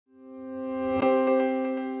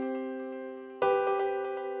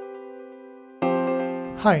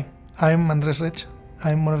Hi, I'm Andrés Reig.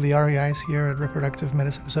 I'm one of the REIs here at Reproductive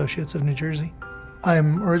Medicine Associates of New Jersey.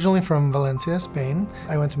 I'm originally from Valencia, Spain.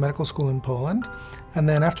 I went to medical school in Poland, and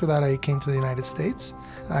then after that I came to the United States.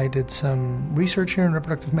 I did some research here in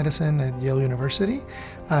reproductive medicine at Yale University.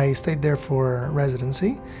 I stayed there for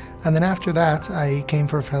residency, and then after that I came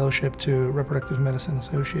for a fellowship to Reproductive Medicine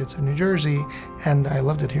Associates of New Jersey, and I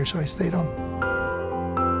loved it here, so I stayed on.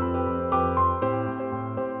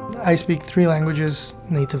 I speak 3 languages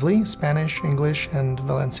natively: Spanish, English, and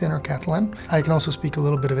Valencian or Catalan. I can also speak a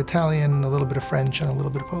little bit of Italian, a little bit of French, and a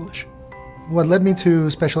little bit of Polish. What led me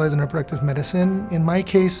to specialize in reproductive medicine? In my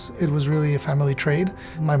case, it was really a family trade.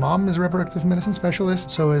 My mom is a reproductive medicine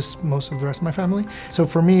specialist, so is most of the rest of my family. So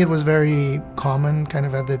for me, it was very common kind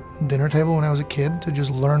of at the dinner table when I was a kid to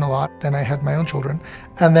just learn a lot. Then I had my own children.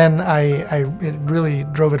 And then it really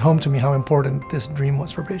drove it home to me how important this dream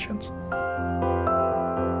was for patients.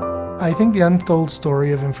 I think the untold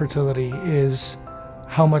story of infertility is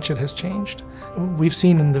how much it has changed. We've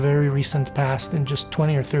seen in the very recent past, in just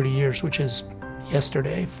 20 or 30 years, which is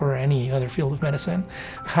yesterday for any other field of medicine,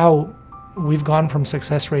 how we've gone from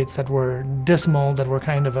success rates that were dismal, that were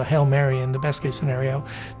kind of a Hail Mary in the best case scenario,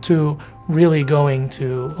 to really going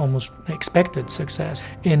to almost expected success.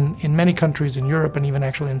 In many countries in Europe, and even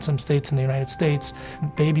actually in some states in the United States,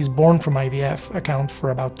 babies born from IVF account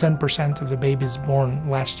for about 10% of the babies born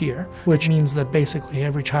last year, which means that basically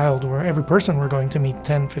every child or every person we're going to meet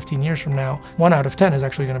 10, 15 years from now, 1 out of 10 is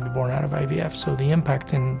actually going to be born out of IVF. So the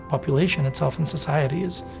impact in population itself and society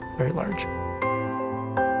is very large.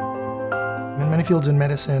 In many fields in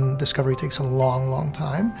medicine, discovery takes a long, long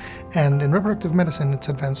time, and in reproductive medicine, it's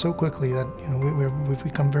advanced so quickly that we've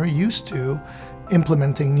become very used to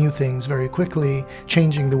implementing new things very quickly,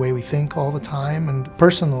 changing the way we think all the time. And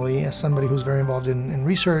personally, as somebody who's very involved in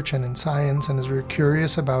research and in science and is very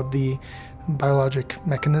curious about the biologic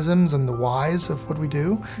mechanisms and the whys of what we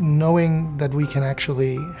do, knowing that we can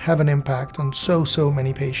actually have an impact on so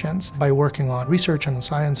many patients by working on research and on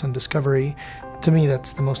science and discovery, to me,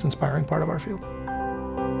 that's the most inspiring part of our field.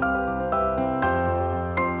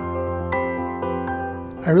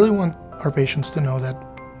 I really want our patients to know that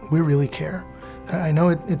we really care. I know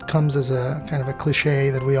it comes as a kind of a cliche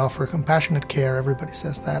that we offer compassionate care. Everybody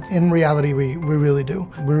says that. In reality, we really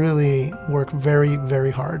do. We really work very, very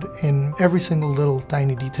hard in every single little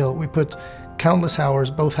tiny detail. We put countless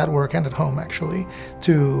hours, both at work and at home actually,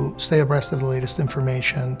 to stay abreast of the latest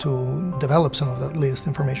information, to develop some of the latest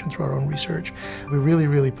information through our own research. We really,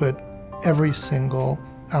 really put every single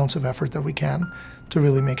ounce of effort that we can to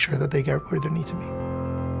really make sure that they get where they need to be.